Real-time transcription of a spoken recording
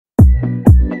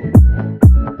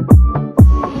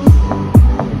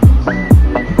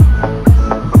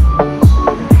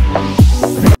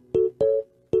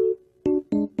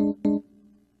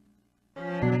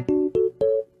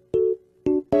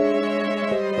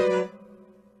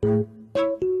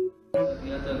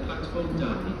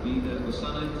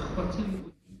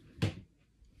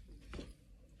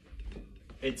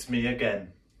It's me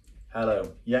again.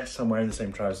 Hello. Yes, I'm wearing the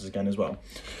same trousers again as well.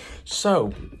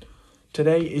 So,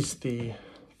 today is the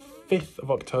 5th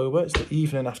of October. It's the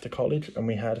evening after college, and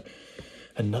we had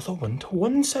another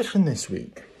one-to-one session this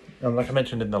week. And like I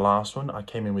mentioned in the last one, I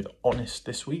came in with Honest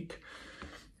this week.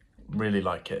 Really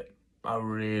like it. I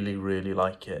really, really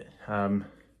like it. Yeah,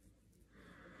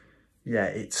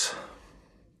 it's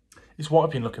what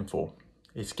I've been looking for.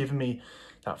 It's given me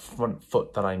that front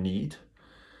foot that I need.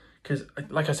 Because,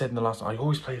 like I said in the last one, I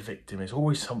always play a victim. It's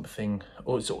always something,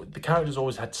 or the character's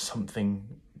always had something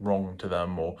wrong to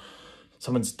them, or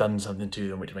someone's done something to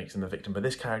them which makes them the victim. But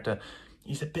this character,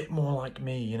 he's a bit more like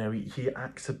me, you know, he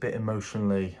acts a bit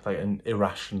emotionally, like, and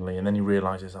irrationally, and then he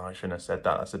realises, oh, I shouldn't have said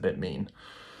that, that's a bit mean.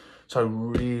 So I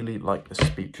really like the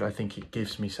speech. I think it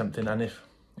gives me something, and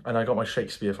I got my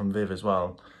Shakespeare from Viv as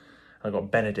well. I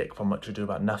got Benedict from Much Ado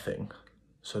About Nothing.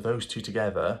 So those two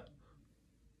together,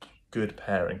 good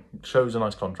pairing. It shows a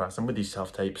nice contrast, and with these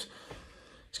self-tapes,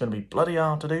 it's going to be bloody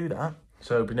hard to do that.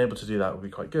 So being able to do that would be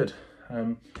quite good.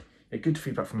 A good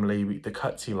feedback from Lee, the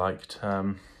cuts he liked.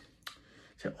 So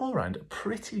all around, a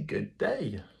pretty good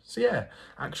day. So yeah,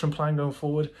 action plan going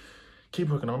forward. Keep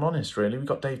working on Honest, really. We've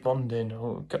got Dave Bond in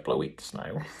a couple of weeks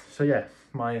now. So yeah,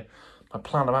 my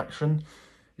plan of action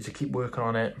is to keep working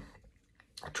on it,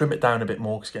 trim it down a bit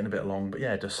more because it's getting a bit long, but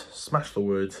yeah, just smash the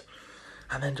words,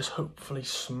 and then just hopefully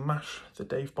smash the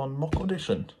Dave Bond mock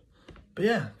audition. But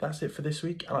yeah, that's it for this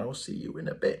week, and I will see you in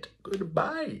a bit.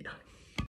 Goodbye.